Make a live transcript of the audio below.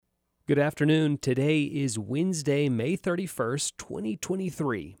Good afternoon. Today is Wednesday, May 31st,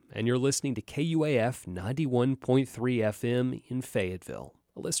 2023, and you're listening to KUAF 91.3 FM in Fayetteville,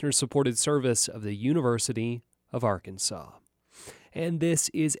 a listener-supported service of the University of Arkansas. And this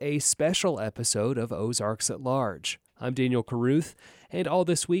is a special episode of Ozarks at Large. I'm Daniel Carruth, and all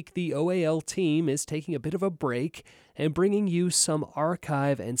this week the OAL team is taking a bit of a break and bringing you some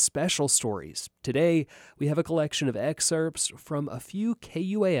archive and special stories. Today, we have a collection of excerpts from a few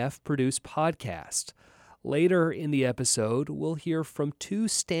KUAF-produced podcasts. Later in the episode, we'll hear from two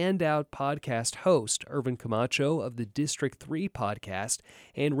standout podcast hosts, Irvin Camacho of the District 3 podcast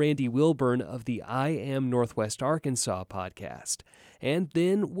and Randy Wilburn of the I Am Northwest Arkansas podcast. And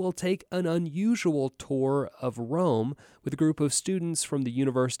then we'll take an unusual tour of Rome with a group of students from the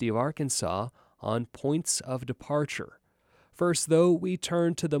University of Arkansas on Points of Departure. First, though, we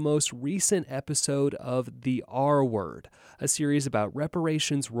turn to the most recent episode of The R Word, a series about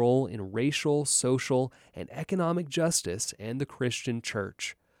reparations' role in racial, social, and economic justice and the Christian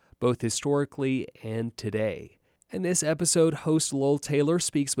church, both historically and today. In this episode, host Lowell Taylor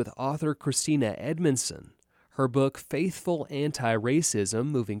speaks with author Christina Edmondson. Her book, Faithful Anti-Racism,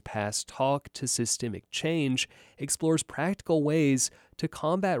 Moving Past Talk to Systemic Change, explores practical ways to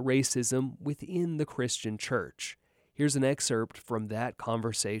combat racism within the Christian church. Here's an excerpt from that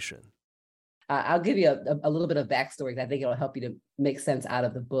conversation. I'll give you a little bit of backstory, because I think it'll help you to make sense out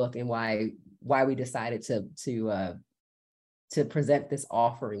of the book and why we decided to present this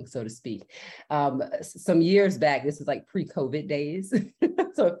offering, so to speak. Some years back, this is like pre-COVID days,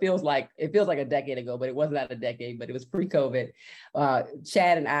 so it feels like a decade ago, but it was not a decade, but it was pre-COVID.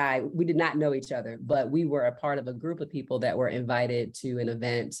 Chad and I, we did not know each other, but we were a part of a group of people that were invited to an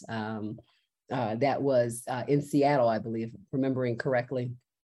event that was in Seattle, I believe, remembering correctly.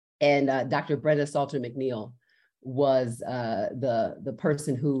 And Dr. Brenda Salter McNeil was the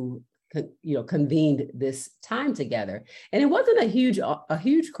person who convened this time together. And it wasn't a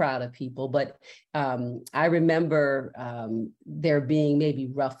huge crowd of people, but I remember there being maybe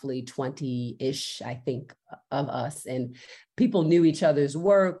roughly 20-ish, I think, of us. And people knew each other's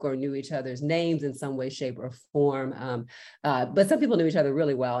work or knew each other's names in some way, shape, or form. But some people knew each other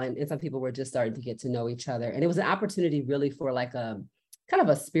really well, and some people were just starting to get to know each other. And it was an opportunity really for like a kind of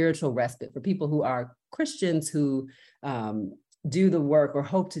a spiritual respite for people who are Christians who do the work or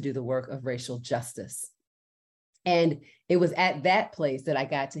hope to do the work of racial justice. And it was at that place that I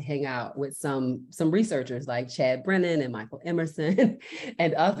got to hang out with some researchers like Chad Brennan and Michael Emerson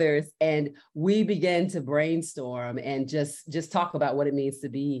and others. And we began to brainstorm and just talk about what it means to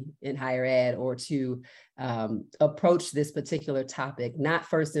be in higher ed, or to approach this particular topic, not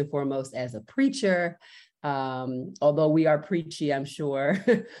first and foremost as a preacher, although we are preachy, I'm sure,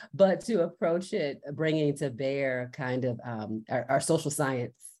 but to approach it, bringing to bear kind of our social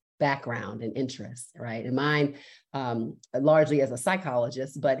science background and interest, right? And mine largely as a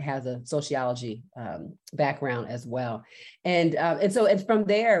psychologist, but has a sociology background as well. And from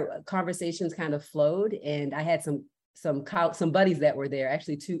there, conversations kind of flowed, and I had some buddies that were there,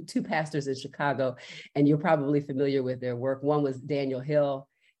 actually two pastors in Chicago, and you're probably familiar with their work. One was Daniel Hill,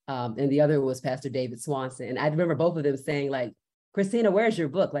 and the other was Pastor David Swanson. And I remember both of them saying, like, Christina, where's your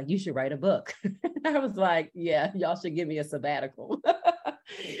book? Like, you should write a book. I was like, yeah, y'all should give me a sabbatical.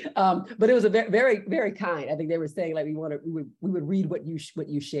 But it was a very, very kind. I think they were saying, like, we would read what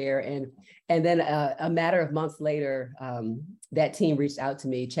you share. And then a matter of months later, that team reached out to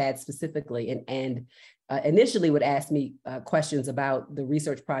me, Chad specifically, and initially would ask me questions about the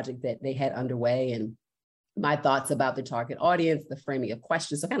research project that they had underway, and my thoughts about the target audience, the framing of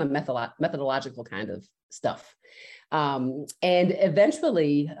questions, so kind of methodological kind of stuff. And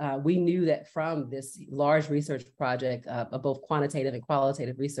eventually, we knew that from this large research project of both quantitative and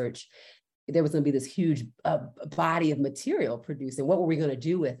qualitative research, there was going to be this huge body of material produced, and what were we going to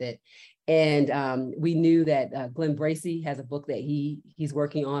do with it? And we knew that Glenn Bracey has a book that he's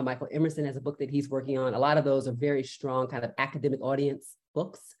working on. Michael Emerson has a book that he's working on. A lot of those are very strong kind of academic audience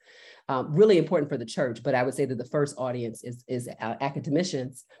books. Really important for the church, but I would say that the first audience is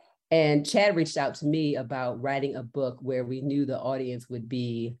academicians. And Chad reached out to me about writing a book where we knew the audience would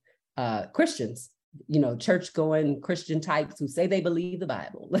be Christians, church-going Christian types who say they believe the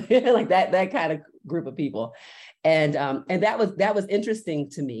Bible, like that kind of group of people. And that was interesting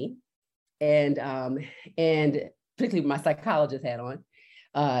to me, and particularly with my psychologist hat on,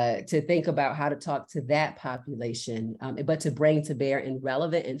 to think about how to talk to that population, but to bring to bear in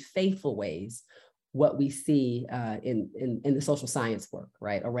relevant and faithful ways what we see in the social science work,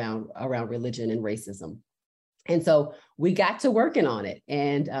 right, around religion and racism. And so we got to working on it,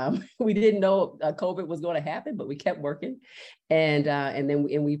 and we didn't know COVID was going to happen, but we kept working, and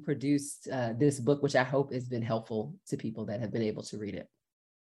then we produced this book, which I hope has been helpful to people that have been able to read it.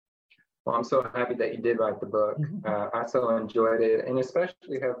 Well, I'm so happy that you did write the book. I so enjoyed it, and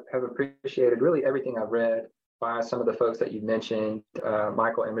especially have appreciated really everything I've read by some of the folks that you mentioned,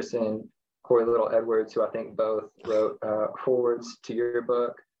 Michael Emerson, Corey Little Edwards, who I think both wrote forwards to your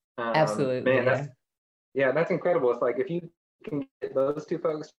book. Absolutely, man, that's incredible. It's like if you can get those two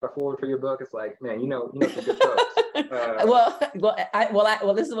folks to forward for your book, it's like, man, you know some good folks. Well,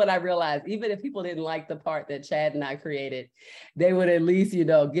 this is what I realized. Even if people didn't like the part that Chad and I created, they would at least,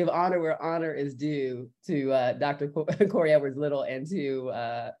 give honor where honor is due to Dr. Corey Edwards Little and to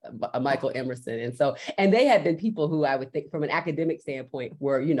Michael Emerson. And they had been people who I would think from an academic standpoint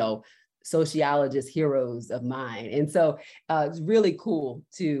were, sociologist heroes of mine. And so it's really cool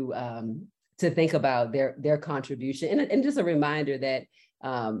to think about their contribution, and just a reminder that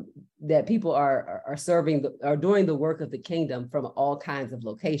that people are doing the work of the kingdom from all kinds of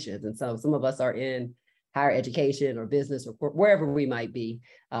locations. And so some of us are in higher education or business or wherever we might be.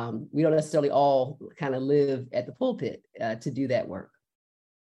 We don't necessarily all kind of live at the pulpit to do that work.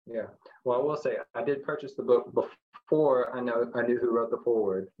 Yeah, well, I will say I did purchase the book before I knew who wrote the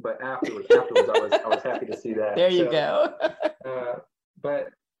foreword, but afterwards I was happy to see that. There you go. But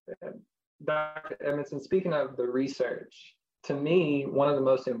Dr. Edmondson, speaking of the research, to me, one of the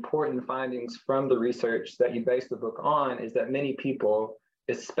most important findings from the research that you base the book on is that many people,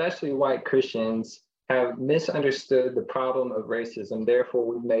 especially white Christians, have misunderstood the problem of racism. Therefore,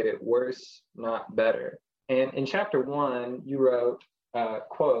 we've made it worse, not better. And in chapter 1, you wrote,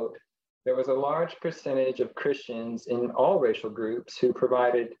 quote, "There was a large percentage of Christians in all racial groups who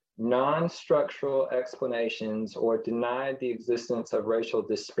provided non-structural explanations or denied the existence of racial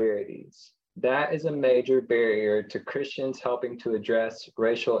disparities. That is a major barrier to Christians helping to address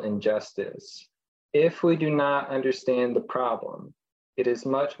racial injustice. If we do not understand the problem, it is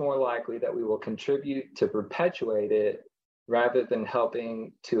much more likely that we will contribute to perpetuate it rather than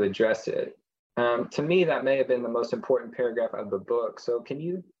helping to address it." To me, that may have been the most important paragraph of the book. So can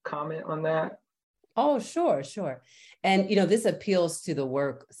you comment on that? Oh, sure. And, this appeals to the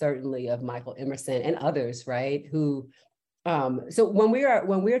work certainly of Michael Emerson and others, right? Who, so when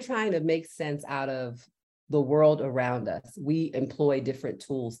we're trying to make sense out of the world around us, we employ different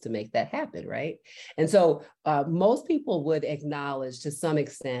tools to make that happen, right? And so most people would acknowledge to some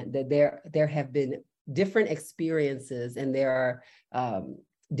extent that there have been different experiences, and there are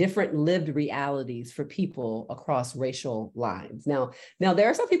different lived realities for people across racial lines. Now there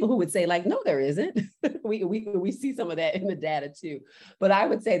are some people who would say, like, no, there isn't. we see some of that in the data too. But I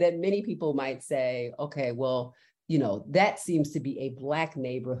would say that many people might say, okay, well, that seems to be a Black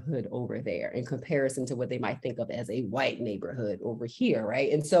neighborhood over there in comparison to what they might think of as a white neighborhood over here,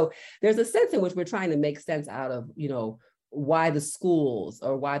 right? And so there's a sense in which we're trying to make sense out of, why the schools,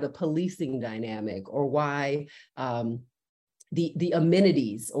 or why the policing dynamic, or why the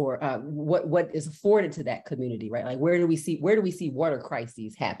amenities, or what is afforded to that community, right? Like where do we see water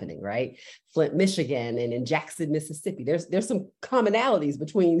crises happening, right? Flint, Michigan, and in Jackson, Mississippi. There's some commonalities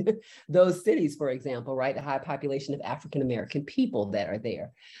between those cities, for example, right? The high population of African American people that are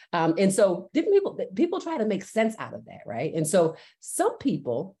there, and so different people try to make sense out of that, right? And so some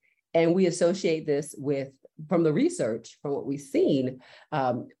people, and we associate this with, from the research, from what we've seen,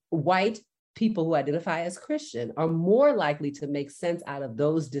 white people who identify as Christian are more likely to make sense out of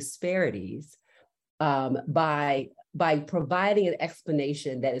those disparities by providing an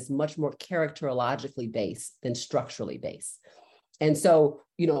explanation that is much more characterologically based than structurally based. And so,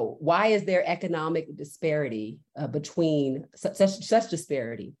 why is there economic disparity between such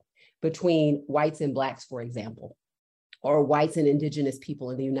disparity between whites and Blacks, for example, or whites and indigenous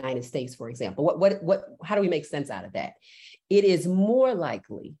people in the United States, for example? How do we make sense out of that? It is more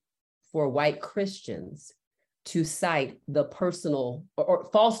likely for white Christians to cite the personal or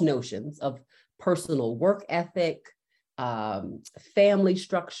false notions of personal work ethic, family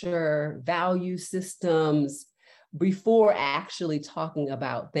structure, value systems, before actually talking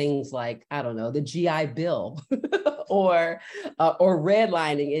about things like, I don't know, the GI Bill or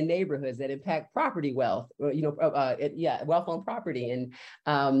redlining in neighborhoods that impact property wealth, wealth on property,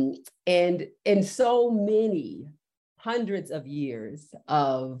 and so many hundreds of years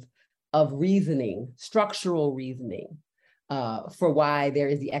of reasoning, structural reasoning, for why there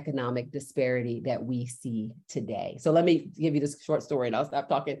is the economic disparity that we see today. So let me give you this short story, and I'll stop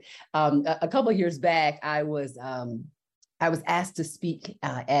talking. A couple of years back, I was asked to speak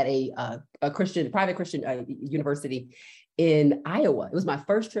at a private Christian university in Iowa. It was my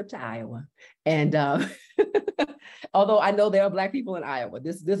first trip to Iowa. And although I know there are Black people in Iowa,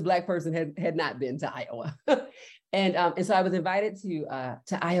 this Black person had not been to Iowa. And so I was invited to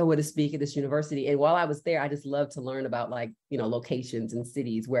Iowa to speak at this university. And while I was there, I just love to learn about, like, locations and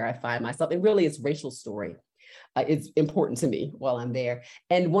cities where I find myself. And really, it's racial story. It's important to me while I'm there.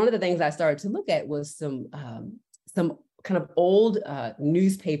 And one of the things I started to look at was some kind of old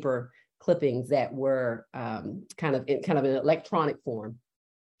newspaper clippings that were kind of in an electronic form.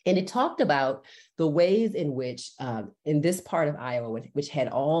 And it talked about the ways in which in this part of Iowa, which had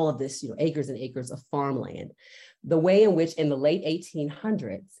all of this, acres and acres of farmland, the way in which in the late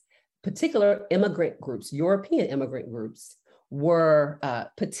 1800s, particular immigrant groups, European immigrant groups, were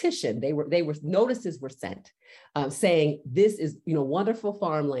petitioned. They were notices were sent saying, this is wonderful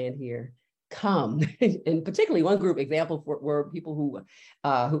farmland here. Come. And particularly one group example were people who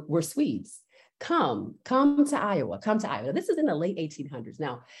were Swedes. Come to Iowa. Come to Iowa. This is in the late 1800s.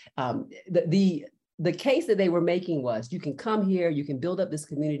 Now, the case that they were making was, you can come here, you can build up this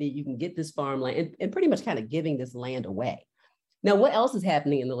community, you can get this farmland, and pretty much kind of giving this land away. Now, what else is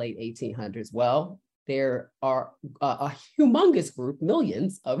happening in the late 1800s? Well, there are a humongous group,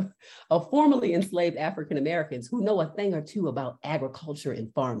 millions of formerly enslaved African Americans who know a thing or two about agriculture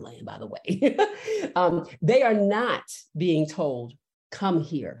and farmland, by the way. They are not being told, come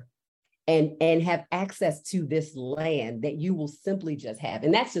here and have access to this land that you will simply just have.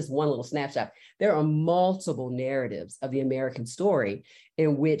 And that's just one little snapshot. There are multiple narratives of the American story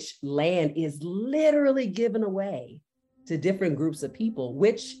in which land is literally given away to different groups of people,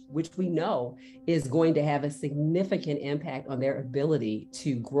 which we know is going to have a significant impact on their ability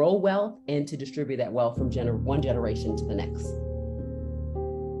to grow wealth and to distribute that wealth from one generation to the next.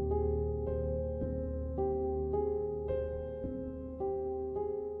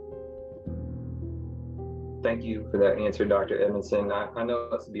 Thank you for that answer, Dr. Edmondson. I know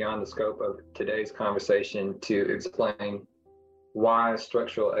it's beyond the scope of today's conversation to explain why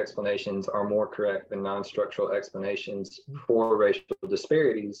structural explanations are more correct than non-structural explanations for racial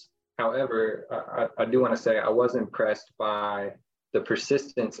disparities. However, I do want to say I was impressed by the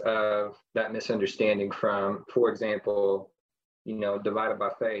persistence of that misunderstanding from, for example, Divided by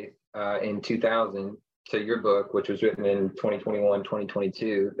Faith in 2000 to your book, which was written in 2021,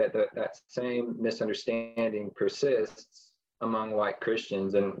 2022, that same misunderstanding persists among white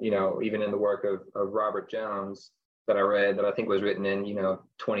Christians. And, even in the work of Robert Jones, that I read, that I think was written in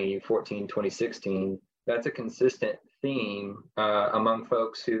 2014, 2016, that's a consistent theme among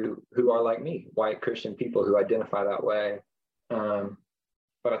folks who are like me, white Christian people who identify that way.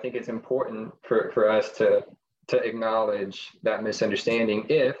 But I think it's important for us to acknowledge that misunderstanding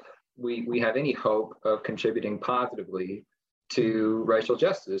if we have any hope of contributing positively to racial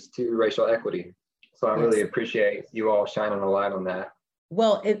justice, to racial equity. So I really appreciate you all shining a light on that.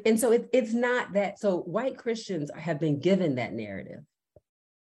 Well, and so it's not that. So white Christians have been given that narrative.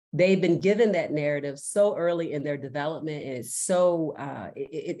 They've been given that narrative so early in their development, and it's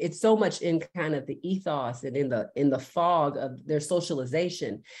so much in kind of the ethos and in the fog of their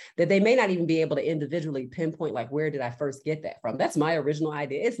socialization that they may not even be able to individually pinpoint, like, where did I first get that from? That's my original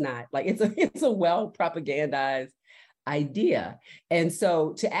idea. It's not. Like, it's a well propagandized idea. And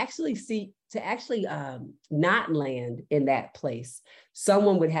so to actually not land in that place,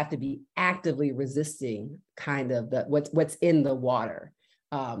 someone would have to be actively resisting kind of what's in the water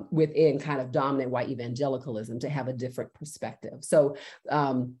within kind of dominant white evangelicalism to have a different perspective. So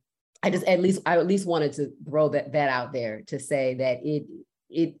I at least wanted to throw that out there to say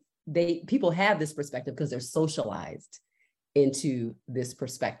that people have this perspective because they're socialized into this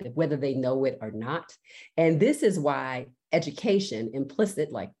perspective, whether they know it or not. And this is why education, implicit,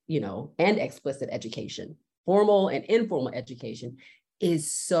 and explicit education, formal and informal education,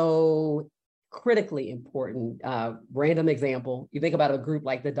 is so critically important. Random example, you think about a group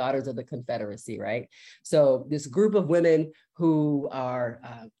like the Daughters of the Confederacy, right? So this group of women who are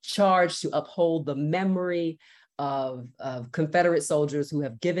charged to uphold the memory of Confederate soldiers who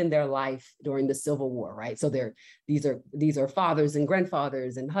have given their life during the Civil War, right? So these are fathers and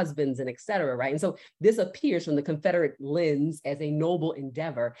grandfathers and husbands and et cetera, right? And so this appears from the Confederate lens as a noble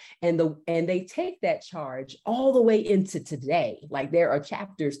endeavor, and they take that charge all the way into today. Like, there are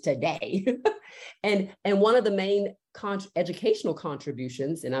chapters today, and one of the main educational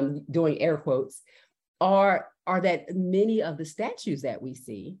contributions, and I'm doing air quotes, are that many of the statues that we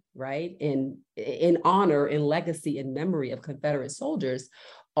see, right, in honor and legacy and memory of Confederate soldiers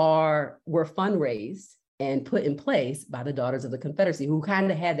were fundraised and put in place by the Daughters of the Confederacy, who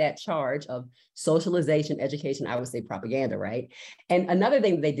kind of had that charge of socialization, education, I would say propaganda, right? And another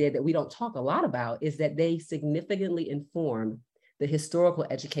thing they did that we don't talk a lot about is that they significantly informed the historical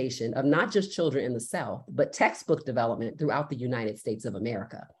education of not just children in the South, but textbook development throughout the United States of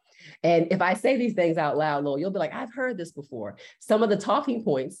America. And if I say these things out loud, Lowell, you'll be like, I've heard this before. Some of the talking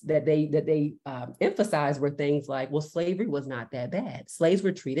points that they emphasized were things like, well, slavery was not that bad. Slaves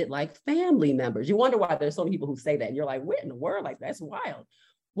were treated like family members. You wonder why there's so many people who say that. And you're like, what in the world? Like, that's wild.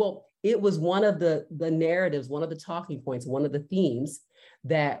 Well, it was one of the narratives, one of the talking points, one of the themes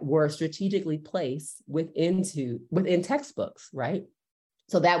that were strategically placed within textbooks, right?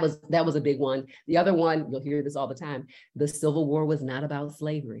 So that was a big one. The other one, you'll hear this all the time, the Civil War was not about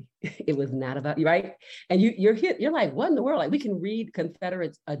slavery. It was not about, right? And you're like, what in the world? Like, we can read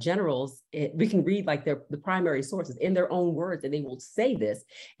Confederate generals, we can read like the primary sources in their own words, and they will say this.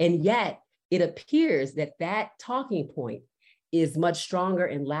 And yet it appears that talking point is much stronger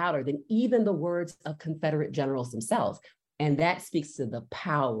and louder than even the words of Confederate generals themselves. And that speaks to the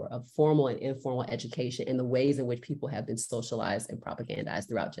power of formal and informal education and the ways in which people have been socialized and propagandized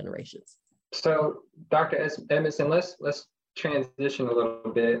throughout generations. So, Dr. Edmondson, let's transition a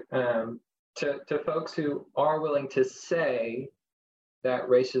little bit to folks who are willing to say that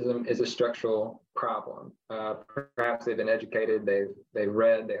racism is a structural problem. Perhaps they've been educated, they've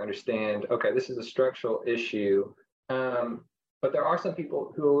read, they understand, okay, this is a structural issue. But there are some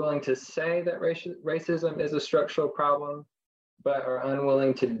people who are willing to say that racism is a structural problem, but are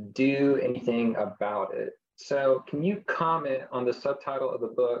unwilling to do anything about it. So can you comment on the subtitle of the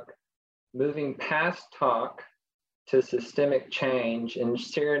book, Moving Past Talk to Systemic Change, and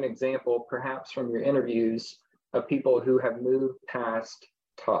share an example, perhaps from your interviews, of people who have moved past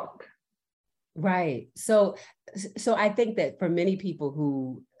talk? Right. So I think that for many people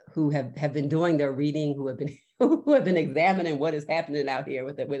who have been doing their reading, who have been examining what is happening out here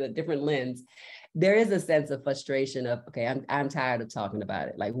with a different lens, there is a sense of frustration of, okay, I'm tired of talking about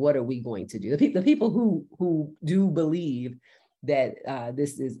it. Like, what are we going to do? The people who do believe that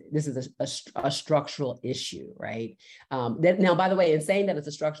this is a structural issue, right? That now, by the way, in saying that it's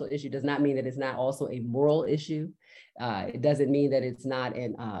a structural issue does not mean that it's not also a moral issue. It doesn't mean that it's not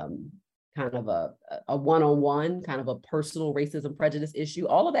an kind of a one-on-one, kind of a personal racism prejudice issue.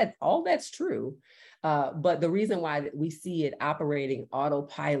 All that's true. But the reason why we see it operating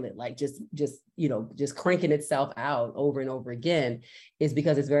autopilot, like just cranking itself out over and over again, is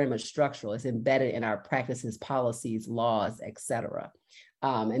because it's very much structural. It's embedded in our practices, policies, laws, et cetera.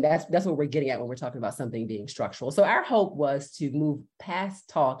 And that's what we're getting at when we're talking about something being structural. So our hope was to move past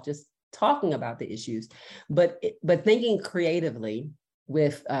talk, just talking about the issues, but thinking creatively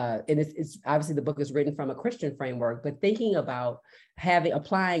with, and it's obviously the book is written from a Christian framework, but thinking about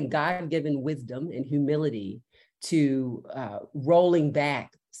applying God-given wisdom and humility to rolling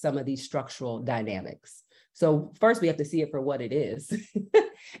back some of these structural dynamics. So first we have to see it for what it is,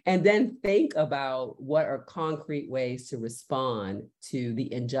 and then think about what are concrete ways to respond to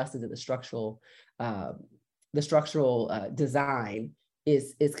the injustice that the structural design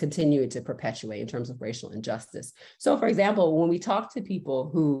is continuing to perpetuate in terms of racial injustice. So for example, when we talk to people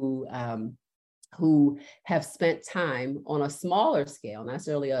who have spent time on a smaller scale, not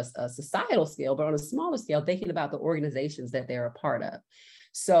necessarily a societal scale, but on a smaller scale, thinking about the organizations that they're a part of.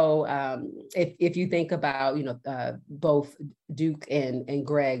 So if you think about, both Duke and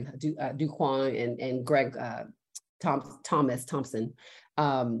Greg, Duquan and Greg Thompson,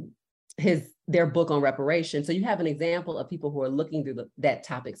 their book on reparation. So you have an example of people who are looking through that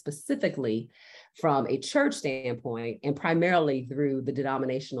topic specifically from a church standpoint, and primarily through the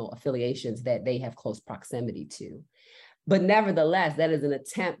denominational affiliations that they have close proximity to. But nevertheless, that is an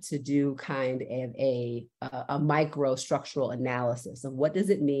attempt to do kind of a micro structural analysis of what does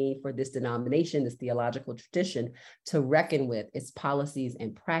it mean for this denomination, this theological tradition, to reckon with its policies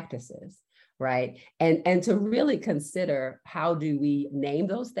and practices, right? And to really consider, how do we name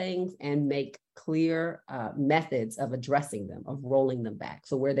those things and make clear methods of addressing them, of rolling them back.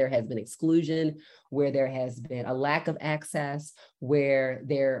 So where there has been exclusion, where there has been a lack of access, where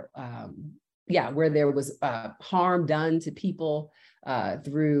there was harm done to people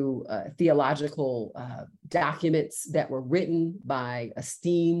through theological documents that were written by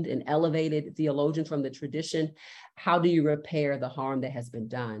esteemed and elevated theologians from the tradition. How do you repair the harm that has been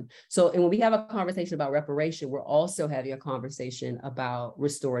done? So, and when we have a conversation about reparation, we're also having a conversation about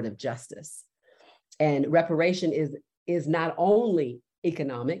restorative justice. And reparation is not only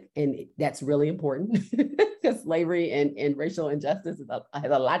economic, and that's really important because slavery and racial injustice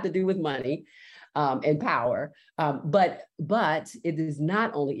has a lot to do with money and power. But it is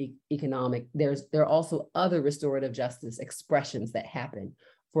not only economic. There are also other restorative justice expressions that happen.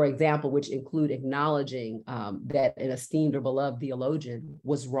 For example, which include acknowledging that an esteemed or beloved theologian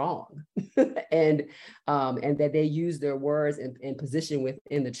was wrong, and that they use their words and position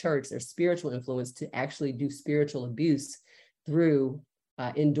within the church, their spiritual influence, to actually do spiritual abuse through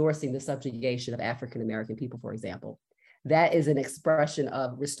endorsing the subjugation of African American people, for example. That is an expression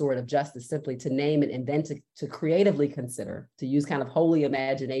of restorative justice, simply to name it and then to creatively consider, to use kind of holy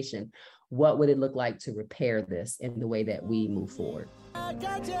imagination, what would it look like to repair this in the way that we move forward.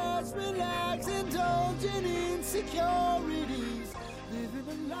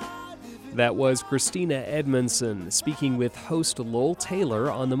 That was Christina Edmondson speaking with host Lowell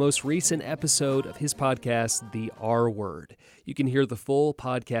Taylor on the most recent episode of his podcast, The R Word. You can hear the full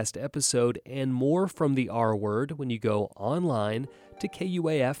podcast episode and more from The R Word when you go online to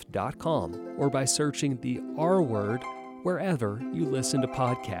KUAF.com or by searching The R Word wherever you listen to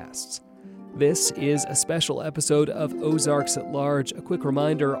podcasts. This is a special episode of Ozarks at Large. A quick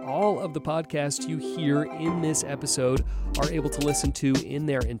reminder, all of the podcasts you hear in this episode are able to listen to in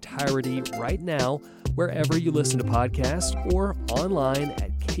their entirety right now, wherever you listen to podcasts or online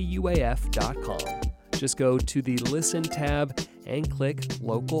at KUAF.com. Just go to the Listen tab and click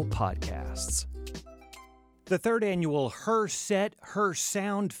Local Podcasts. The third annual Her Set, Her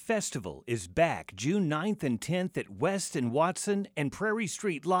Sound Festival is back June 9th and 10th at West and Watson and Prairie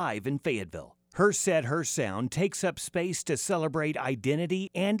Street Live in Fayetteville. Her Set, Her Sound takes up space to celebrate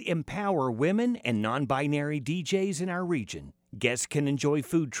identity and empower women and non-binary DJs in our region. Guests can enjoy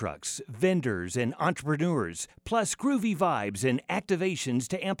food trucks, vendors, and entrepreneurs, plus groovy vibes and activations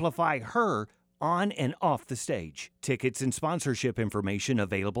to amplify her on and off the stage. Tickets and sponsorship information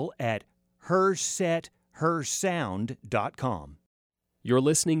available at hersethersound.com. You're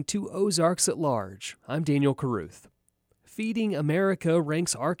listening to Ozarks at Large. I'm Daniel Carruth. Feeding America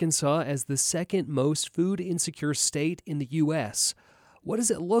ranks Arkansas as the second most food insecure state in the U.S. What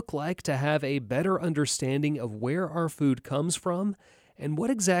does it look like to have a better understanding of where our food comes from? And what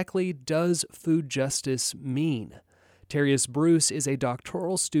exactly does food justice mean? Terrius Bruce is a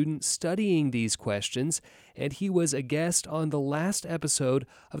doctoral student studying these questions, and he was a guest on the last episode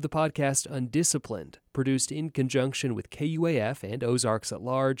of the podcast Undisciplined, produced in conjunction with KUAF and Ozarks at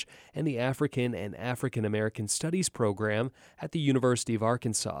Large and the African and African American Studies program at the University of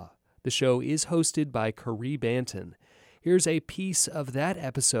Arkansas. The show is hosted by Carrie Banton. Here's a piece of that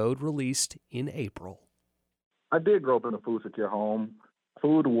episode released in April. I did grow up in a food secure home.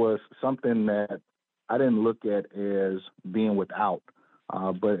 Food was something that I didn't look at as being without,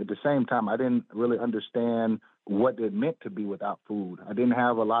 but at the same time, I didn't really understand what it meant to be without food. I didn't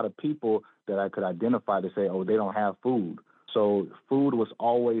have a lot of people that I could identify to say, oh, they don't have food. So food was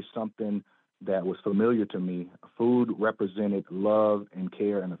always something that was familiar to me. Food represented love and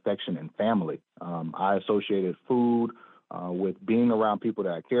care and affection and family. I associated food with being around people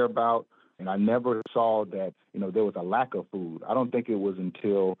that I care about, and I never saw that, there was a lack of food. I don't think it was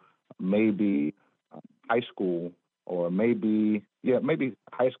until maybe high school or maybe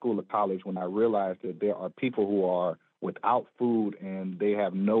high school or college when I realized that there are people who are without food and they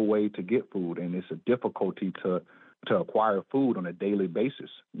have no way to get food, and it's a difficulty to acquire food on a daily basis,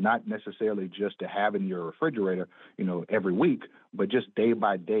 not necessarily just to have in your refrigerator, every week, but just day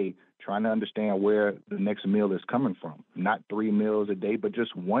by day, trying to understand where the next meal is coming from. Not 3 meals a day, but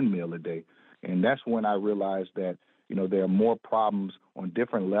just 1 meal a day. And that's when I realized that there are more problems on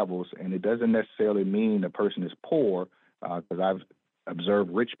different levels, and it doesn't necessarily mean the person is poor, because I've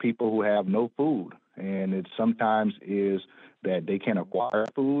observed rich people who have no food, and it sometimes is that they can't acquire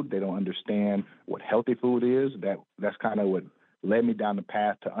food. They don't understand what healthy food is. That's kind of what led me down the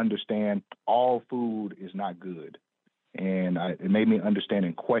path to understand all food is not good, and it made me understand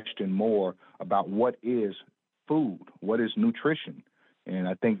and question more about what is food, what is nutrition. And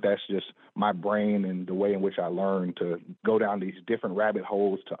I think that's just my brain and the way in which I learned to go down these different rabbit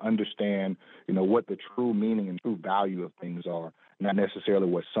holes to understand, what the true meaning and true value of things are, not necessarily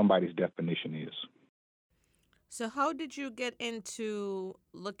what somebody's definition is. So how did you get into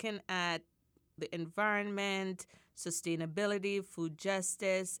looking at the environment, sustainability, food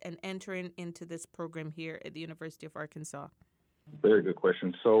justice, and entering into this program here at the University of Arkansas? Very good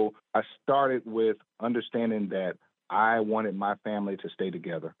question. So I started with understanding that I wanted my family to stay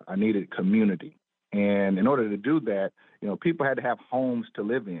together. I needed community. And in order to do that, people had to have homes to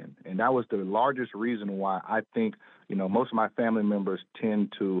live in. And that was the largest reason why I think, most of my family members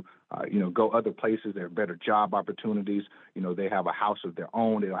tend to go other places. There are better job opportunities. They have a house of their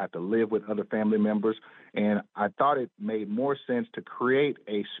own. They don't have to live with other family members. And I thought it made more sense to create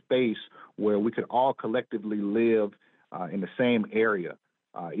a space where we could all collectively live in the same area.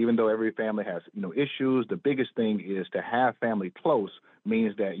 Even though every family has, issues, the biggest thing is to have family close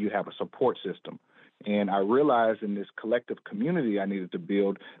means that you have a support system. And I realized in this collective community I needed to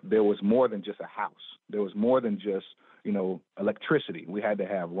build, there was more than just a house. There was more than just, electricity. We had to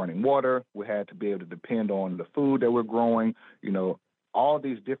have running water. We had to be able to depend on the food that we're growing. All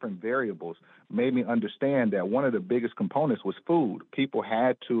these different variables made me understand that one of the biggest components was food. People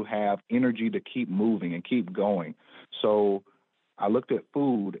had to have energy to keep moving and keep going. So I looked at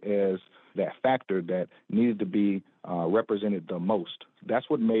food as that factor that needed to be represented the most. That's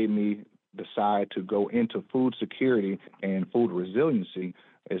what made me decide to go into food security and food resiliency,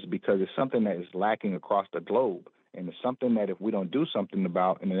 is because it's something that is lacking across the globe. And it's something that if we don't do something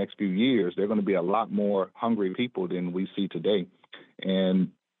about in the next few years, there are going to be a lot more hungry people than we see today.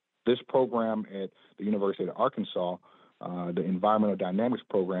 And this program at the University of Arkansas, the environmental dynamics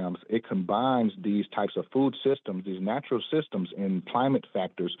programs, it combines these types of food systems, these natural systems and climate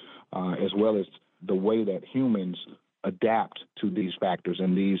factors, as well as the way that humans adapt to these factors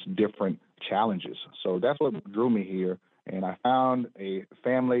and these different challenges. So that's what drew me here. And I found a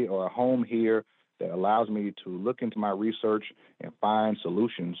family or a home here that allows me to look into my research and find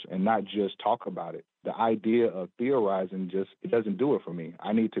solutions and not just talk about it. The idea of theorizing it doesn't do it for me.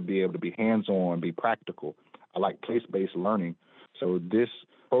 I need to be able to be hands-on, be practical. I like place-based learning. So this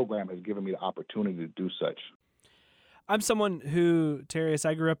program has given me the opportunity to do such. I'm someone who, Terius,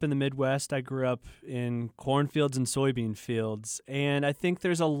 I grew up in the Midwest. I grew up in cornfields and soybean fields. And I think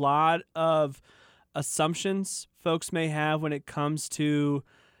there's a lot of assumptions folks may have when it comes to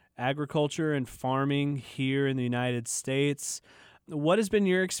agriculture and farming here in the United States. What has been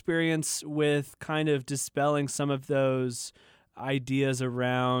your experience with kind of dispelling some of those ideas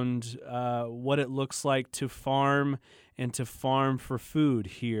around what it looks like to farm and to farm for food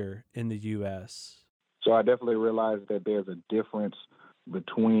here in the U.S.? So I definitely realized that there's a difference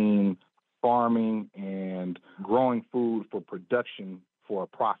between farming and growing food for production for a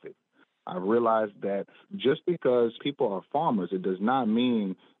profit. I realized that just because people are farmers, it does not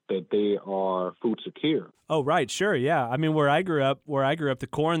mean that they are food secure. Oh, right. Sure. Yeah. I mean, where I grew up, the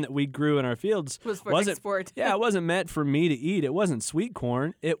corn that we grew in our fields wasn't export. Yeah, it wasn't meant for me to eat. It wasn't sweet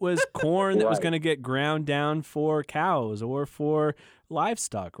corn. It was corn that was going to get ground down for cows or for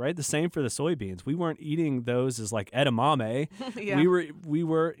livestock, right? The same for the soybeans. We weren't eating those as like edamame. Yeah. We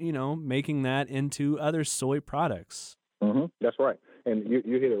were, making that into other soy products. Mm-hmm. That's right. And you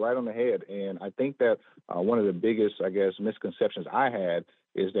hit it right on the head. And I think that one of the biggest, misconceptions I had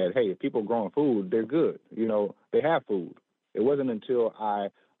is that, hey, if people are growing food, they're good. They have food. It wasn't until I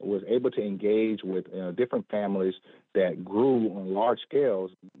was able to engage with different families that grew on large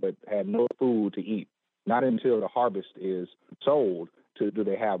scales but had no food to eat. Not until the harvest is sold do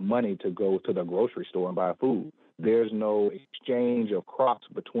they have money to go to the grocery store and buy food. There's no exchange of crops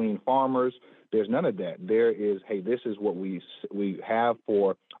between farmers. There's none of that. There is, hey, this is what we have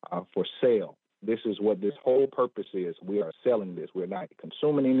for sale. This is what this whole purpose is. We are selling this. We're not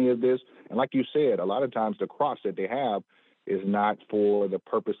consuming any of this. And like you said, a lot of times the crops that they have is not for the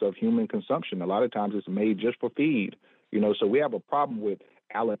purpose of human consumption. A lot of times it's made just for feed. So we have a problem with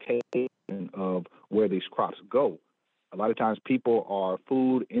allocation of where these crops go. A lot of times people are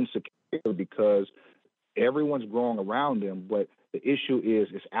food insecure because everyone's growing around them, but the issue is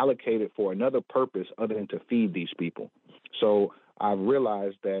it's allocated for another purpose other than to feed these people. So I've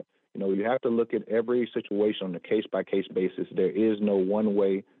realized that, you have to look at every situation on a case-by-case basis. There is no one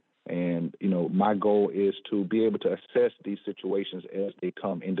way. And, my goal is to be able to assess these situations as they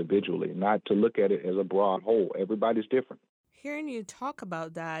come individually, not to look at it as a broad whole. Everybody's different. Hearing you talk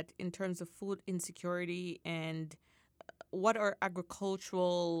about that in terms of food insecurity and what our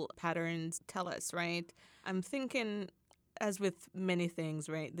agricultural patterns tell us, right? I'm thinking, as with many things,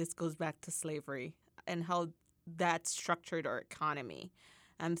 right, this goes back to slavery and how that structured our economy.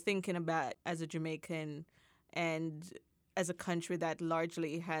 I'm thinking about as a Jamaican and as a country that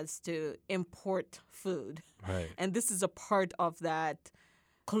largely has to import food. Right. And this is a part of that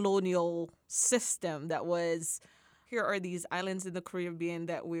colonial system that was, here are these islands in the Caribbean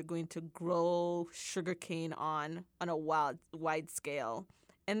that we're going to grow sugarcane on a wide scale.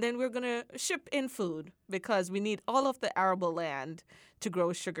 And then we're going to ship in food because we need all of the arable land to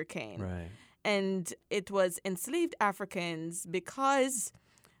grow sugarcane. Right. And it was enslaved Africans, because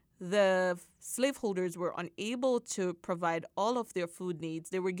the slaveholders were unable to provide all of their food needs.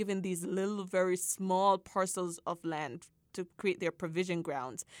 They were given these little, very small parcels of land to create their provision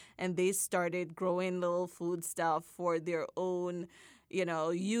grounds. And they started growing little food stuff for their own,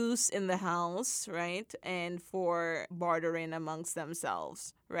 use in the house, right? And for bartering amongst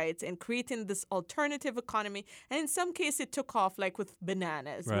themselves, right? And creating this alternative economy. And in some cases, it took off like with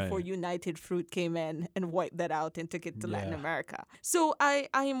bananas before United Fruit came in and wiped that out and took it to Latin America. So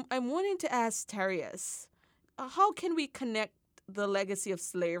I'm wanting to ask Terius, how can we connect the legacy of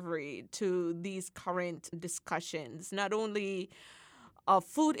slavery to these current discussions, not only of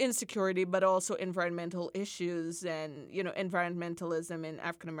food insecurity, but also environmental issues and, environmentalism in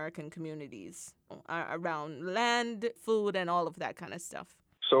African American communities around land, food, and all of that kind of stuff?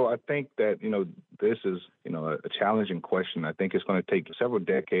 So I think that, this is, a challenging question. I think it's going to take several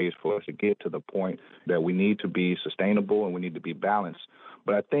decades for us to get to the point that we need to be sustainable and we need to be balanced.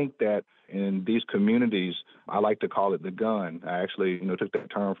 But I think that in these communities, I like to call it the gun. I actually, took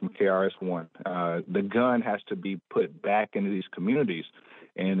that term from KRS-One. The gun has to be put back into these communities,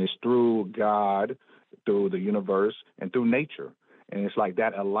 and it's through God, through the universe, and through nature. And it's like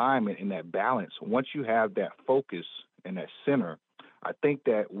that alignment and that balance. Once you have that focus and that center, I think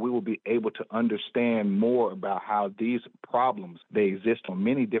that we will be able to understand more about how these problems, they exist on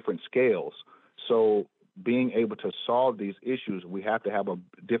many different scales. So being able to solve these issues, we have to have a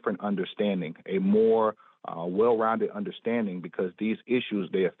different understanding, a more well-rounded understanding, because these issues,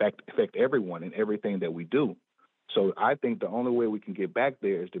 they affect everyone and everything that we do. So I think the only way we can get back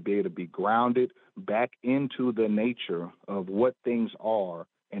there is to be able to be grounded back into the nature of what things are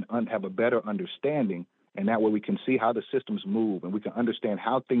and have a better understanding. And that way we can see how the systems move and we can understand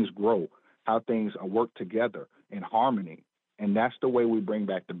how things grow, how things work together in harmony. And that's the way we bring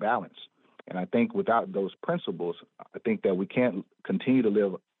back the balance. And I think without those principles, I think that we can't continue to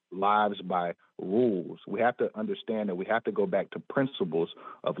live lives by rules. We have to understand that we have to go back to principles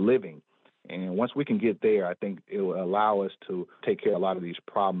of living. And once we can get there, I think it will allow us to take care of a lot of these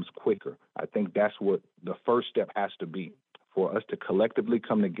problems quicker. I think that's what the first step has to be, for us to collectively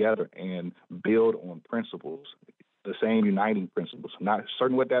come together and build on principles, the same uniting principles. Not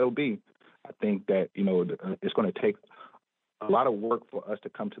certain what that'll be. I think that, it's going to take a lot of work for us to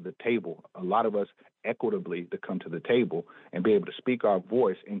come to the table, a lot of us equitably to come to the table and be able to speak our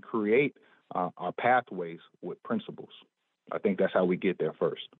voice and create our pathways with principles. I think that's how we get there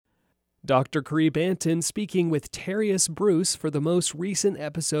first. Dr. Caree Banton speaking with Terius Bruce for the most recent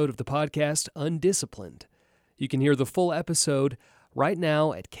episode of the podcast, Undisciplined. You can hear the full episode right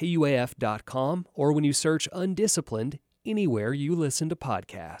now at KUAF.com or when you search Undisciplined anywhere you listen to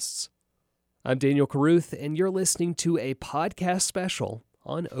podcasts. I'm Daniel Carruth, and you're listening to a podcast special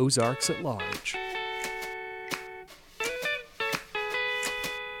on Ozarks at Large.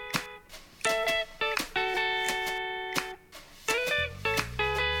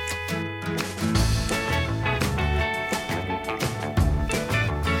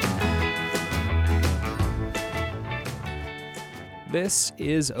 This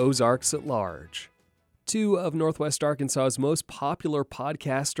is Ozarks at Large. Two of Northwest Arkansas's most popular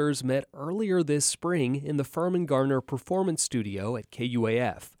podcasters met earlier this spring in the Furman Garner Performance Studio at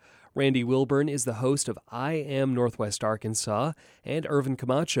KUAF. Randy Wilburn is the host of I Am Northwest Arkansas, and Irvin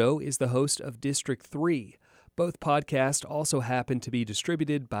Camacho is the host of District 3. Both podcasts also happen to be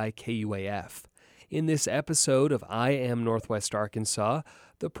distributed by KUAF. In this episode of I Am Northwest Arkansas,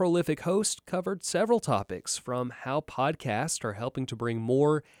 the prolific host covered several topics, from how podcasts are helping to bring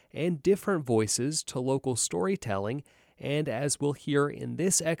more and different voices to local storytelling, and as we'll hear in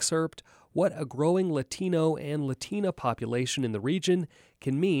this excerpt, what a growing Latino and Latina population in the region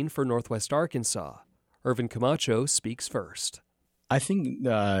can mean for Northwest Arkansas. Irvin Camacho speaks first. I think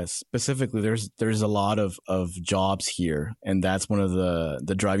specifically there's a lot of jobs here, and that's one of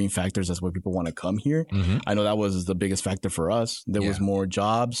the driving factors. That's why people want to come here. Mm-hmm. I know that was the biggest factor for us. There was more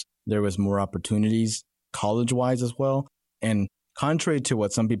jobs. There was more opportunities college-wise as well. And contrary to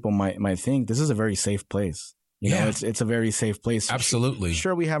what some people might think, this is a very safe place. You know, it's a very safe place. Absolutely.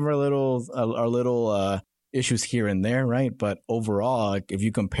 Sure, we have our little issues here and there, right? But overall, if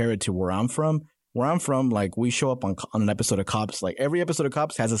you compare it to where I'm from, like, we show up on an episode of Cops. Like, every episode of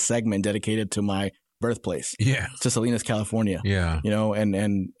Cops has a segment dedicated to my birthplace. Yeah. To Salinas, California. Yeah. You know,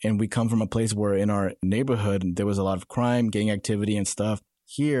 and we come from a place where in our neighborhood, there was a lot of crime, gang activity and stuff.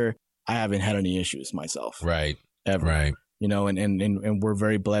 Here, I haven't had any issues myself. Right. Ever. Right. You know, and we're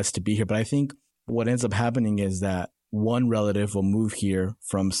very blessed to be here. But I think what ends up happening is that one relative will move here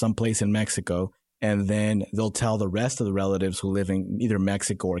from someplace in Mexico, and then they'll tell the rest of the relatives who live in either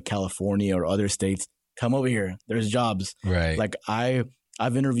Mexico or California or other states, come over here. There's jobs. Right. Like, I've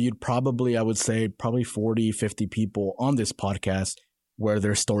interviewed probably 40, 50 people on this podcast where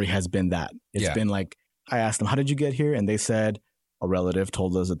their story has been that. It's been like, I asked them, how did you get here? And they said a relative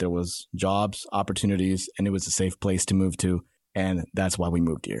told us that there was jobs, opportunities, and it was a safe place to move to. And that's why we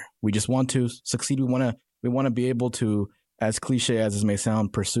moved here. We just want to succeed. We want to be able to, as cliche as this may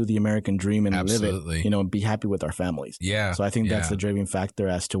sound, pursue the American dream and live it, and be happy with our families. Yeah. So I think that's the driving factor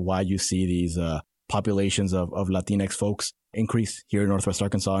as to why you see these populations of Latinx folks increase here in Northwest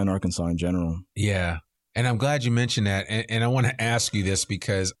Arkansas and Arkansas in general. Yeah. And I'm glad you mentioned that. And I want to ask you this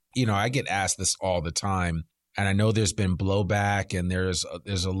because, I get asked this all the time. And I know there's been blowback and there's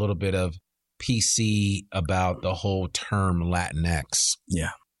a little bit of PC about the whole term Latinx.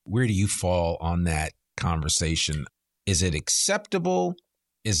 Yeah. Where do you fall on that conversation? Is it acceptable?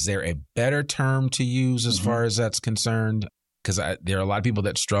 Is there a better term to use as far as that's concerned? Because there are a lot of people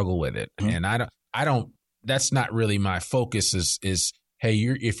that struggle with it. And I don't, that's not really my focus is, hey,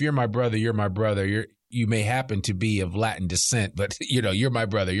 if you're my brother, you're my brother. You may happen to be of Latin descent, but you're my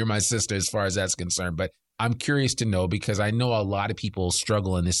brother, you're my sister as far as that's concerned. But I'm curious to know because I know a lot of people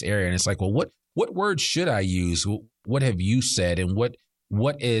struggle in this area. And it's like, well, what words should I use? What have you said? And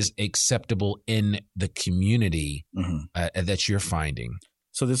what is acceptable in the community that you're finding?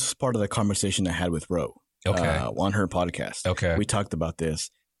 So this was part of the conversation I had with Ro on her podcast. Okay. We talked about this.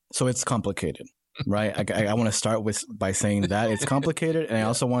 So it's complicated, right? I want to start by saying that it's complicated. And I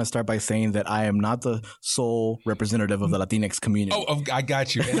also want to start by saying that I am not the sole representative of the Latinx community. Oh, I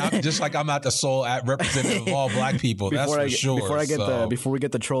got you. And I'm just like, I'm not the sole representative of all Black people. That's for sure. Before we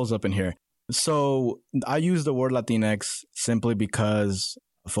get the trolls up in here. So I use the word Latinx simply because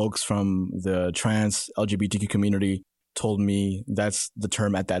folks from the trans LGBTQ community told me that's the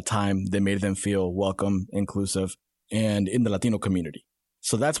term at that time that made them feel welcome, inclusive, and in the Latino community.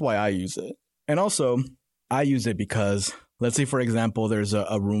 So that's why I use it. And also, I use it because, let's say, for example, there's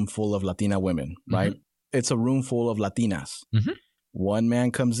a room full of Latina women, right? It's a room full of Latinas. One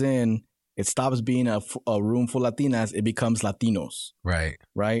man comes in, it stops being a room full of Latinas, it becomes Latinos.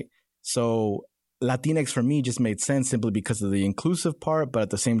 Right? So Latinx for me just made sense simply because of the inclusive part, but at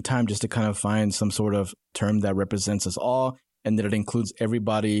the same time, just to kind of find some sort of term that represents us all and that it includes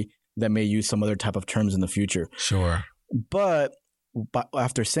everybody that may use some other type of terms in the future. Sure. But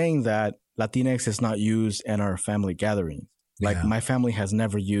after saying that, Latinx is not used in our family gatherings. Like my family has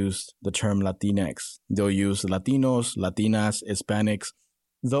never used the term Latinx. They'll use Latinos, Latinas, Hispanics.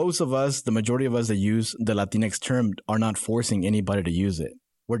 Those of us, the majority of us that use the Latinx term are not forcing anybody to use it.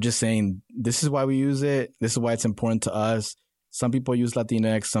 We're just saying, this is why we use it. This is why it's important to us. Some people use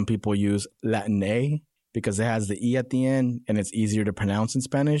Latinx. Some people use Latin because it has the E at the end and it's easier to pronounce in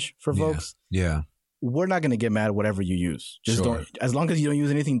Spanish for folks. Yeah. We're not going to get mad at whatever you use. Just don't, as long as you don't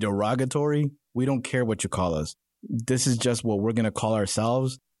use anything derogatory, we don't care what you call us. This is just what we're going to call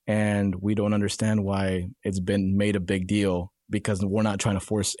ourselves. And we don't understand why it's been made a big deal because we're not trying to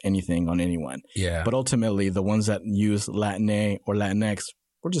force anything on anyone. Yeah. But ultimately, the ones that use Latin or Latinx,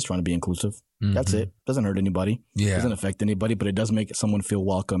 we're just trying to be inclusive. That's it. Doesn't hurt anybody. Yeah. Doesn't affect anybody, but it does make someone feel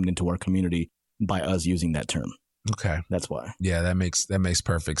welcomed into our community by us using that term. Okay. That's why. Yeah, that makes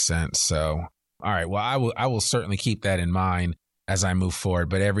perfect sense. So, all right. Well, I will certainly keep that in mind as I move forward.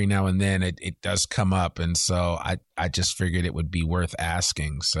 But every now and then it does come up. And so I just figured it would be worth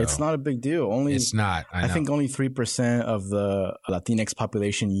asking. So it's not a big deal. It's not. I think only 3% of the Latinx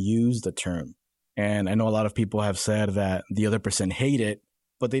population use the term. And I know a lot of people have said that the other percent hate it,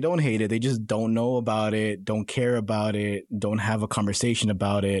 but they don't hate it. They just don't know about it, don't care about it, don't have a conversation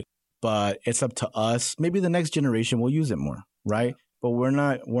about it. But it's up to us. Maybe the next generation will use it more, right? But we're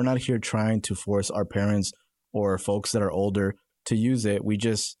not here trying to force our parents or folks that are older to use it. We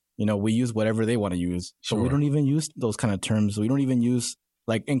just, we use whatever they want to use. Sure. But we don't even use those kind of terms. We don't even use,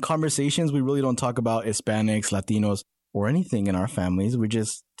 like in conversations, we really don't talk about Hispanics, Latinos, or anything in our families. We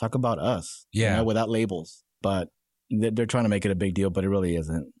just talk about us, without labels. But they're trying to make it a big deal, but it really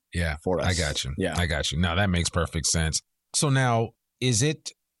isn't. Yeah, for us. I got you. Yeah, I got you. No, that makes perfect sense. So now,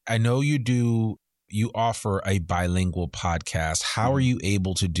 I know you offer a bilingual podcast. How are you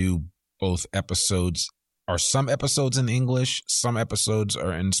able to do both episodes? Are some episodes in English? Some episodes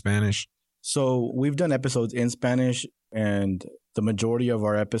are in Spanish? So we've done episodes in Spanish and the majority of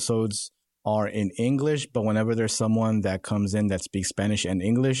our episodes are in English. But whenever there's someone that comes in that speaks Spanish and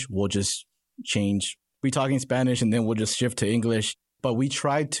English, we'll just change. We talk in Spanish and then we'll just shift to English. But we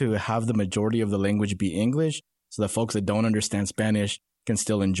try to have the majority of the language be English so that folks that don't understand Spanish can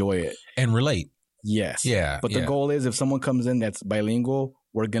still enjoy it. And relate. Yes. Yeah. But the goal is if someone comes in that's bilingual,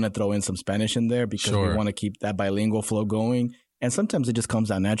 we're going to throw in some Spanish in there because we want to keep that bilingual flow going. And sometimes it just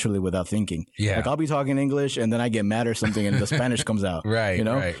comes out naturally without thinking. Yeah. Like I'll be talking English and then I get mad or something and the Spanish comes out. Right.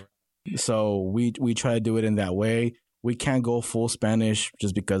 Right. So we try to do it in that way. we can't go full Spanish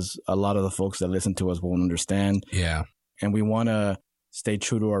just because a lot of the folks that listen to us won't understand. Yeah. And we want to stay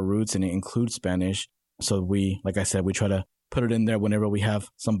true to our roots and include Spanish. So like I said, we try to put it in there whenever we have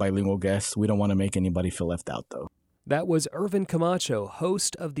some bilingual guests. We don't want to make anybody feel left out, though. That was Irvin Camacho,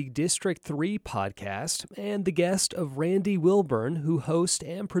 host of the District 3 podcast, and the guest of Randy Wilburn, who hosts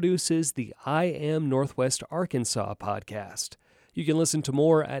and produces the I Am Northwest Arkansas podcast. You can listen to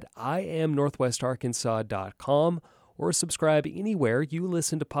more at iamnorthwestarkansas.com or subscribe anywhere you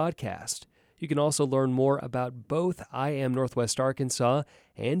listen to podcasts. You can also learn more about both I Am Northwest Arkansas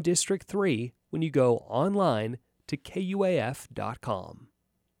and District 3 when you go online to KUAF.com.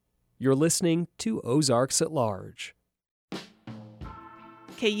 You're listening to Ozarks at Large.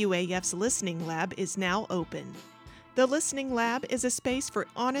 KUAF's Listening Lab is now open. The Listening Lab is a space for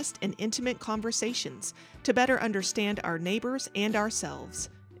honest and intimate conversations to better understand our neighbors and ourselves,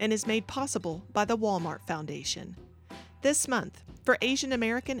 and is made possible by the Walmart Foundation. This month, for Asian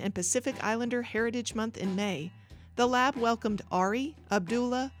American and Pacific Islander Heritage Month in May, the lab welcomed Ari,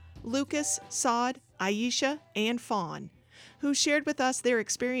 Abdullah, Lucas, Saad, Aisha, and Fawn, who shared with us their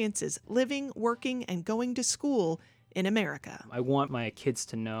experiences living, working, and going to school in America. I want my kids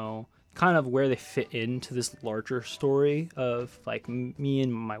to know kind of where they fit into this larger story of like me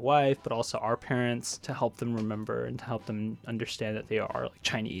and my wife, but also our parents, to help them remember and to help them understand that they are like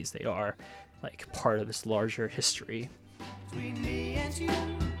Chinese. They are like part of this larger history.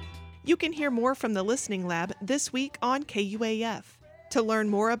 You can hear more from the Listening Lab this week on KUAF. To learn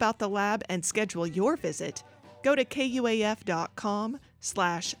more about the lab and schedule your visit, go to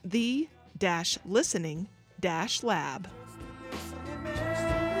KUAF.com/the-listening-lab.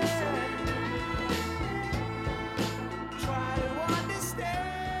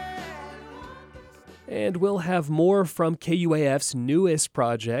 And we'll have more from KUAF's newest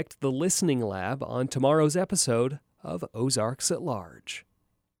project, the Listening Lab, on tomorrow's episode of Ozarks at Large.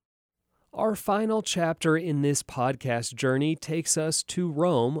 Our final chapter in this podcast journey takes us to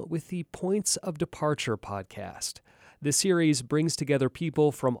Rome with the Points of Departure podcast. The series brings together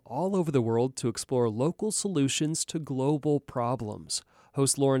people from all over the world to explore local solutions to global problems.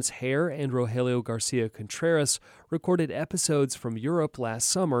 Host Lawrence Hare and Rogelio Garcia Contreras recorded episodes from Europe last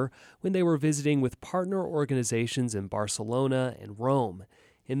summer when they were visiting with partner organizations in Barcelona and Rome.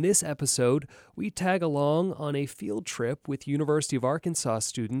 In this episode, we tag along on a field trip with University of Arkansas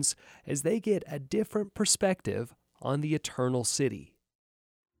students as they get a different perspective on the Eternal City.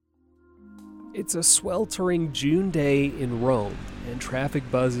 It's a sweltering June day in Rome, and traffic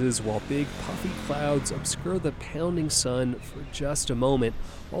buzzes while big puffy clouds obscure the pounding sun for just a moment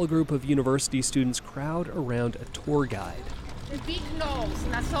while a group of university students crowd around a tour guide. The big nose,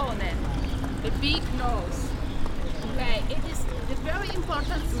 Nasone. The big nose. Okay, it is the very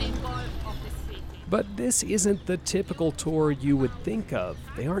important symbol of the city. But this isn't the typical tour you would think of.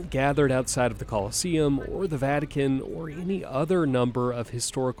 They aren't gathered outside of the Colosseum or the Vatican or any other number of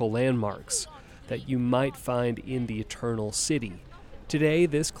historical landmarks that you might find in the Eternal City. Today,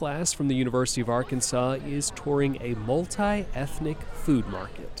 this class from the University of Arkansas is touring a multi-ethnic food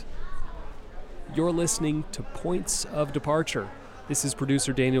market. You're listening to Points of Departure. This is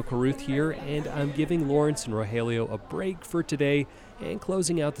producer Daniel Carruth here, and I'm giving Lawrence and Rogelio a break for today and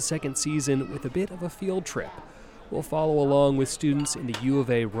closing out the second season with a bit of a field trip. We'll follow along with students in the U of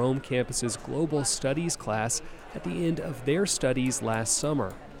A Rome campus's Global Studies class at the end of their studies last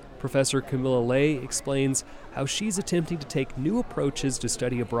summer. Professor Camilla Lay explains how she's attempting to take new approaches to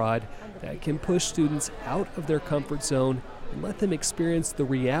study abroad that can push students out of their comfort zone and let them experience the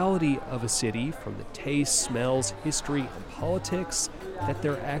reality of a city from the tastes, smells, history, and politics that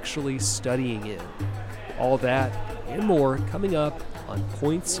they're actually studying in. All that and more coming up on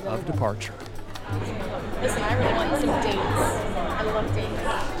Points of Departure. Listen, I really want some dates. I love dates.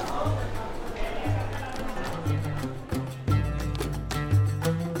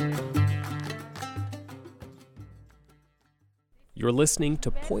 You're listening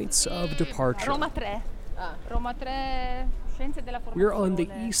to Points of Departure. We're on the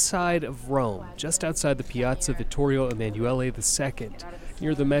east side of Rome, just outside the Piazza Vittorio Emanuele II,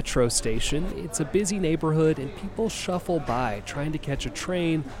 near the metro station. It's a busy neighborhood and people shuffle by, trying to catch a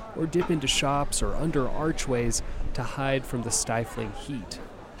train or dip into shops or under archways to hide from the stifling heat.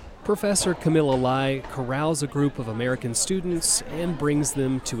 Professor Camilla Lai corrals a group of American students and brings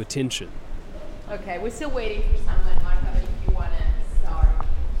them to attention. Okay, we're still waiting for someone, Martha, if you want to start.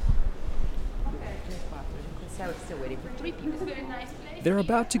 Okay. So we're still waiting for 3 people. It's a very nice place. They're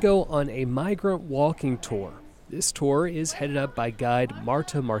about to go on a migrant walking tour. This tour is headed up by guide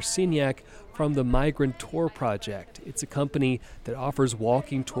Marta Marciniak from the Migrant Tour Project. It's a company that offers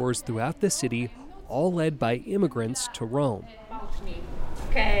walking tours throughout the city all led by immigrants to Rome.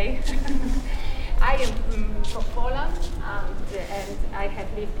 Okay. I am from Poland, and I have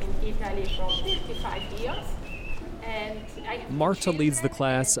lived in Italy for 55 years. Marta leads the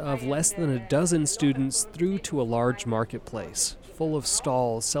class of less than a dozen students through to a large marketplace, full of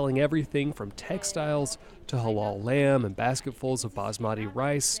stalls selling everything from textiles to halal lamb and basketfuls of basmati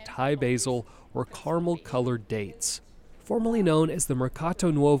rice, Thai basil, or caramel-colored dates. Formerly known as the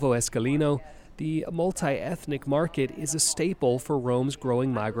Mercato Nuovo Escalino, the multi-ethnic market is a staple for Rome's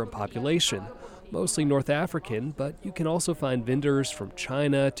growing migrant population, mostly North African, but you can also find vendors from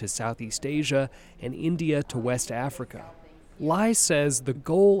China to Southeast Asia and India to West Africa. Lai says the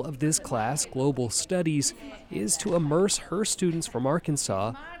goal of this class, Global Studies, is to immerse her students from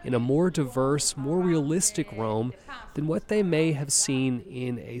Arkansas in a more diverse, more realistic Rome than what they may have seen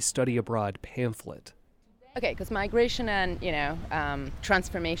in a study abroad pamphlet. Okay, because migration and,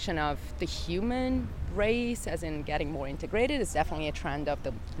 transformation of the human race, as in getting more integrated, is definitely a trend of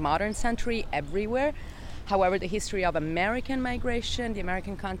the modern century everywhere. However, the history of American migration, the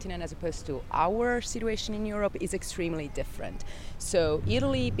American continent, as opposed to our situation in Europe, is extremely different. So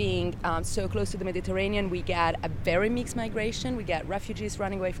Italy being so close to the Mediterranean, we get a very mixed migration. We get refugees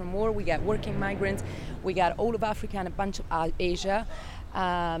running away from war, we get working migrants, we got all of Africa and a bunch of Asia.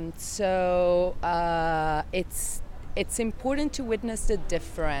 It's important to witness the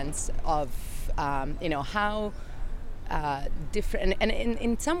difference of how different, and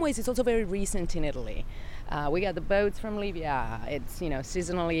in some ways it's also very recent in Italy. We got the boats from Libya. It's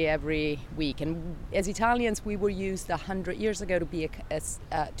seasonally every week, and as Italians we were used 100 years ago to be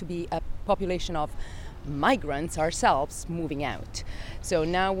a population of migrants ourselves moving out. So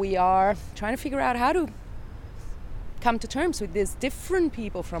now we are trying to figure out how to come to terms with these different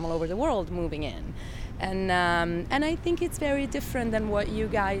people from all over the world moving in. And I think it's very different than what you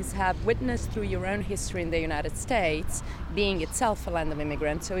guys have witnessed through your own history in the United States, being itself a land of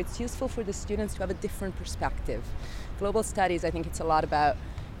immigrants. So it's useful for the students to have a different perspective. Global Studies, I think it's a lot about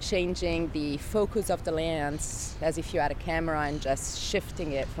changing the focus of the lens, as if you had a camera and just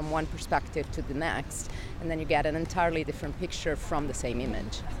shifting it from one perspective to the next, and then you get an entirely different picture from the same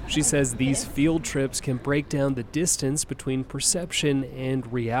image. She says these field trips can break down the distance between perception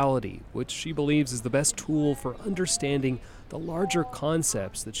and reality, which she believes is the best tool for understanding the larger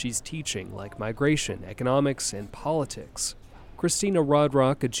concepts that she's teaching, like migration, economics, and politics. Christina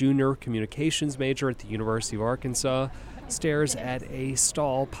Rodrock, a junior communications major at the University of Arkansas, stares at a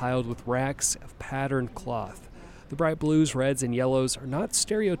stall piled with racks of patterned cloth. The bright blues, reds, and yellows are not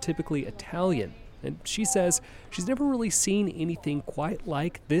stereotypically Italian, and she says she's never really seen anything quite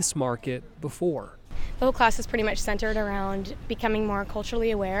like this market before. The whole class is pretty much centered around becoming more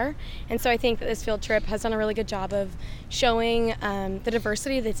culturally aware, and so I think that this field trip has done a really good job of showing the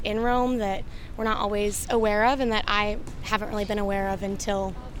diversity that's in Rome that we're not always aware of and that I haven't really been aware of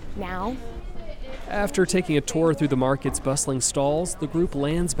until now. After taking a tour through the market's bustling stalls, the group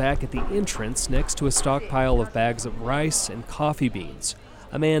lands back at the entrance next to a stockpile of bags of rice and coffee beans.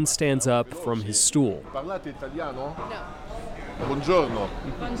 A man stands up from his stool. Parlate italiano? No. Buongiorno.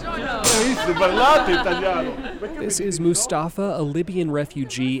 Parlate italiano. This is Mustafa, a Libyan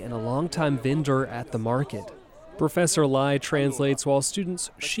refugee and a longtime vendor at the market. Professor Lai translates while students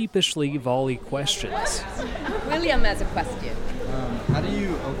sheepishly volley questions. William has a question. How do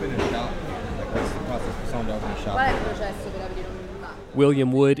you open a shop? What's the process for someone to open a shop?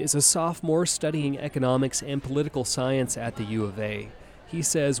 William Wood is a sophomore studying economics and political science at the U of A. He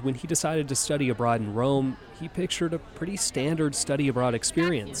says when he decided to study abroad in Rome, he pictured a pretty standard study abroad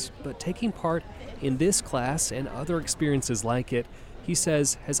experience, but taking part in this class and other experiences like it, he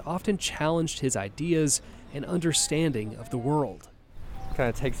says has often challenged his ideas and understanding of the world. It kind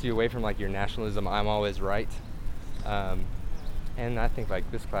of takes you away from your nationalism, I'm always right. And I think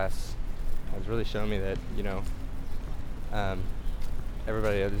this class has really shown me that,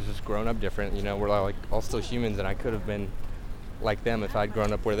 everybody has just grown up different. We're all still humans, and I could have been like them if I'd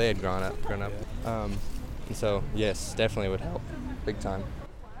grown up where they had grown up. And so, yes, definitely would help, big time.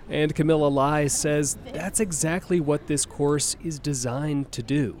 And Camilla Lai says that's exactly what this course is designed to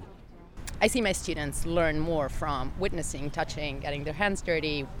do. I see my students learn more from witnessing, touching, getting their hands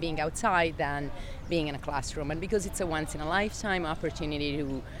dirty, being outside than being in a classroom. And because it's a once-in-a-lifetime opportunity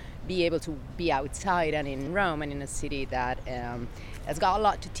to be able to be outside and in Rome and in a city that has got a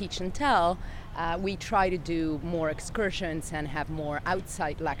lot to teach and tell, we try to do more excursions and have more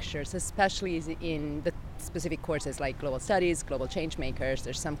outside lectures, especially in the specific courses like Global Studies, Global Change Makers.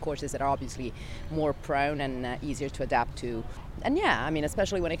 There's some courses that are obviously more prone and easier to adapt to. And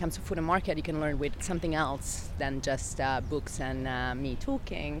especially when it comes to food and market, you can learn with something else than just books and me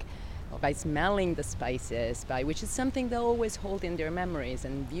talking. by smelling the spices, which is something they always hold in their memories,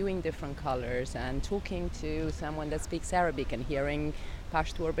 and viewing different colors and talking to someone that speaks Arabic and hearing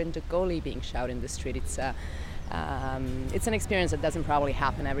Pashto or Bengali being shouted in the street. It's an experience that doesn't probably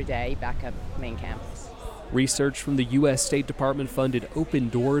happen every day back at main campus. Research from the U.S. State Department-funded Open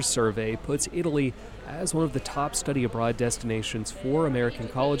Doors survey puts Italy as one of the top study abroad destinations for American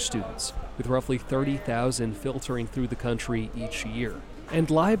college students, with roughly 30,000 filtering through the country each year. And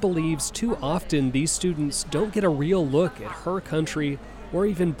Lai believes too often these students don't get a real look at her country or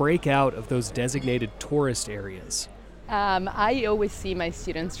even break out of those designated tourist areas. I always see my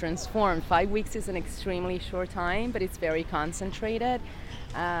students transform. 5 weeks is an extremely short time, but it's very concentrated.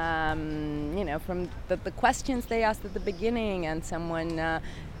 From the questions they asked at the beginning, and someone,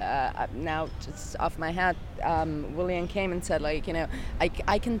 now just off my head, William came and said,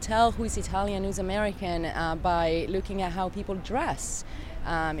 I can tell who's Italian, who's American by looking at how people dress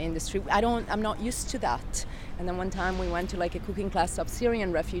in the street. I'm not used to that. And then one time we went to a cooking class of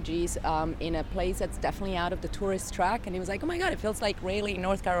Syrian refugees in a place that's definitely out of the tourist track, and he was like, oh my God, it feels like Raleigh,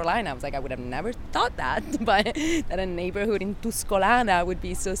 North Carolina. I was like, I would have never thought that, but that a neighborhood in Tuscolana would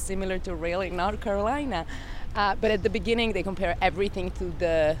be so similar to Raleigh, North Carolina. But at the beginning, they compare everything to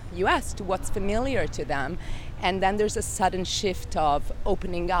the US, to what's familiar to them. And then there's a sudden shift of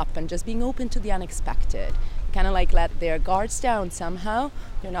opening up and just being open to the unexpected. Kind of let their guards down somehow.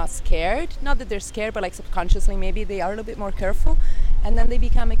 They're not scared. Not that they're scared, but subconsciously maybe they are a little bit more careful. And then they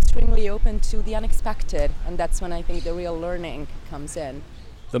become extremely open to the unexpected. And that's when I think the real learning comes in.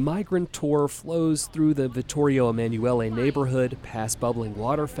 The migrant tour flows through the Vittorio Emanuele neighborhood, past bubbling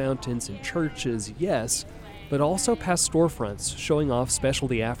water fountains and churches, yes, but also past storefronts showing off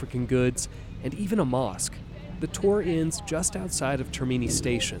specialty African goods and even a mosque. The tour ends just outside of Termini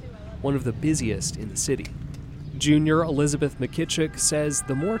Station, one of the busiest in the city. Junior Elizabeth McKitchick says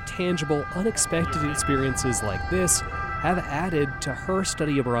the more tangible, unexpected experiences like this have added to her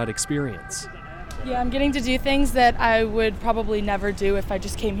study abroad experience. Yeah, I'm getting to do things that I would probably never do if I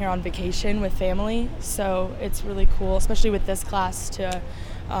just came here on vacation with family. So it's really cool, especially with this class, to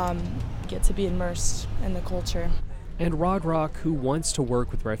get to be immersed in the culture. And Rodrock, who wants to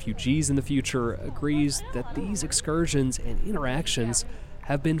work with refugees in the future, agrees that these excursions and interactions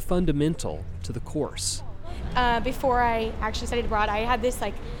have been fundamental to the course. Before I actually studied abroad, I had this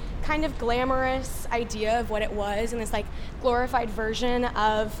kind of glamorous idea of what it was, and this glorified version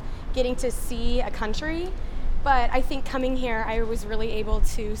of getting to see a country. But I think coming here, I was really able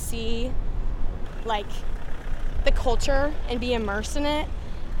to see the culture and be immersed in it.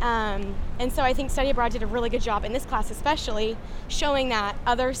 And so I think Study Abroad did a really good job in this class, especially showing that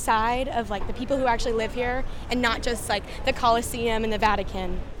other side of the people who actually live here, and not just the Colosseum and the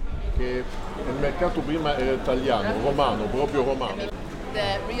Vatican. Che il mercato prima era italiano, romano, proprio romano.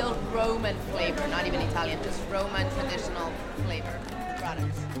 The real Roman flavor, not even Italian, just Roman traditional flavor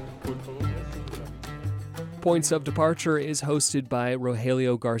products. Points of Departure is hosted by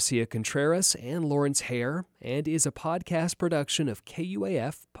Rogelio Garcia Contreras and Lawrence Hare, and is a podcast production of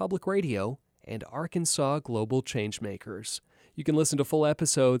KUAF Public Radio and Arkansas Global Changemakers. You can listen to full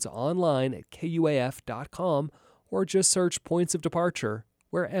episodes online at KUAF.com or just search Points of Departure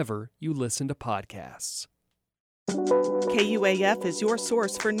wherever you listen to podcasts. KUAF is your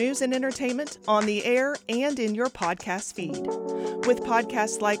source for news and entertainment on the air and in your podcast feed. With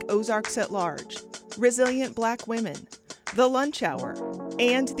podcasts like Ozarks at Large, Resilient Black Women, The Lunch Hour,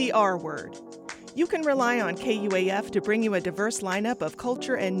 and The R Word. You can rely on KUAF to bring you a diverse lineup of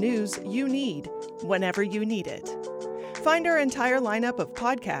culture and news you need whenever you need it. Find our entire lineup of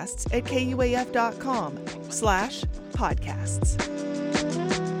podcasts at KUAF.com/podcasts.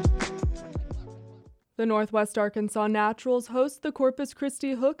 The Northwest Arkansas Naturals host the Corpus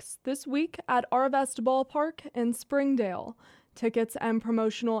Christi Hooks this week at Arvest Ballpark in Springdale. Tickets and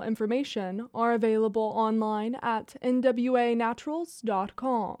promotional information are available online at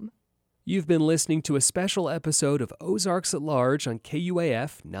nwanaturals.com. You've been listening to a special episode of Ozarks at Large on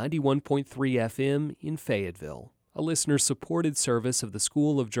KUAF 91.3 FM in Fayetteville, a listener-supported service of the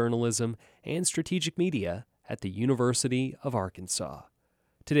School of Journalism and Strategic Media at the University of Arkansas.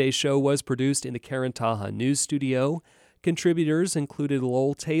 Today's show was produced in the Karantaha News Studio. Contributors included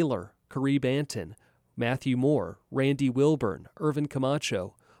Lowell Taylor, Carrie Banton, Matthew Moore, Randy Wilburn, Irvin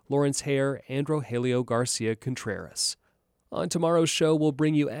Camacho, Lawrence Hare, and Rogelio Garcia Contreras. On tomorrow's show, we'll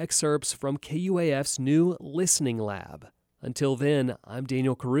bring you excerpts from KUAF's new Listening Lab. Until then, I'm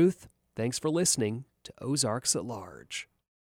Daniel Caruth. Thanks for listening to Ozarks at Large.